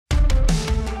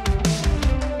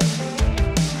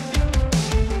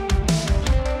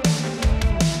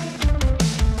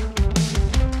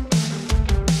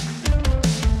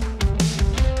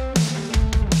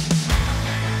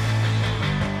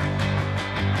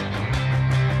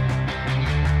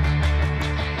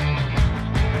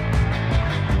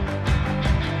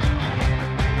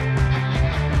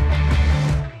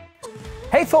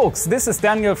folks, this is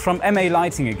Daniel from MA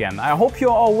Lighting again. I hope you're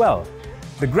all well.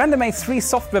 The grandMA3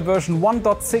 software version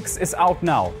 1.6 is out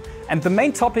now, and the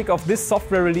main topic of this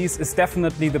software release is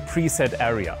definitely the preset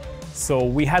area. So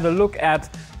we had a look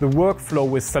at the workflow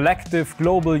with selective,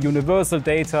 global, universal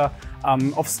data,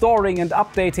 of storing and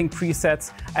updating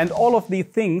presets, and all of these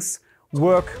things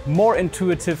work more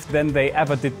intuitive than they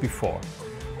ever did before.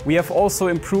 We have also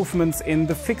improvements in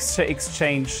the Fixture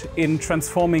Exchange, in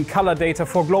transforming color data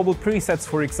for global presets,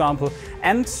 for example,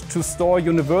 and to store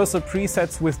universal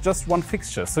presets with just one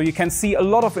fixture. So you can see a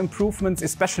lot of improvements,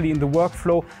 especially in the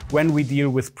workflow when we deal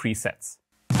with presets.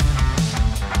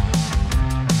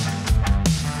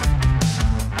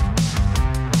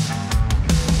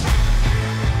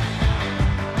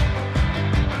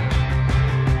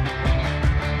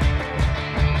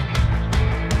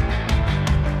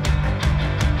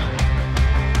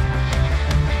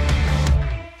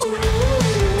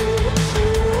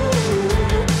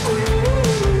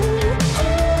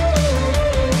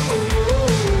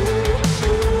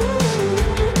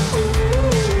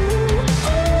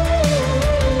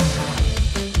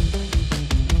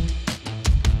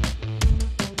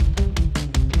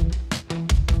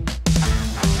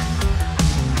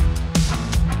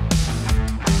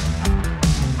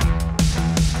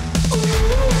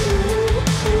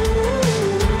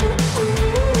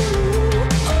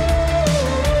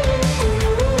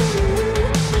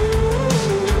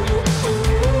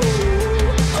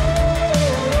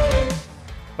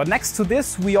 But next to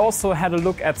this, we also had a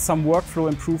look at some workflow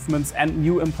improvements and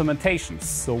new implementations.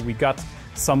 So we got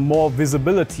some more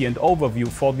visibility and overview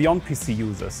for the onPC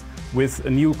users with a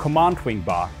new command wing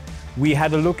bar. We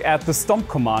had a look at the stomp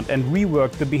command and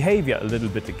reworked the behavior a little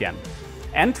bit again.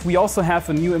 And we also have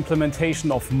a new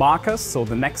implementation of markers, so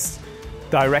the next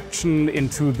direction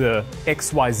into the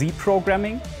XYZ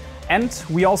programming. And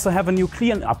we also have a new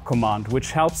cleanup command,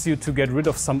 which helps you to get rid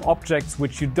of some objects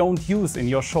which you don't use in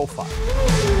your show file.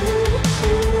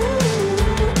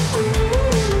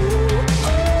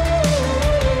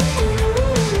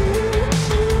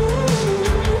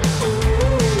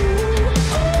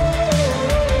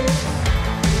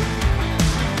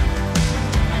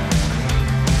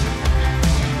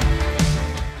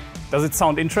 Does it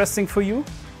sound interesting for you?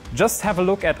 Just have a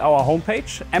look at our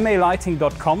homepage,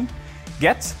 malighting.com,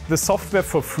 get the software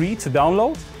for free to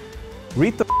download,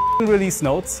 read the release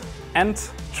notes, and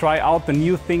try out the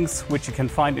new things which you can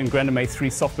find in grandMA3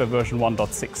 software version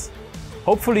 1.6.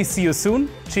 Hopefully see you soon.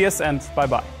 Cheers and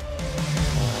bye-bye.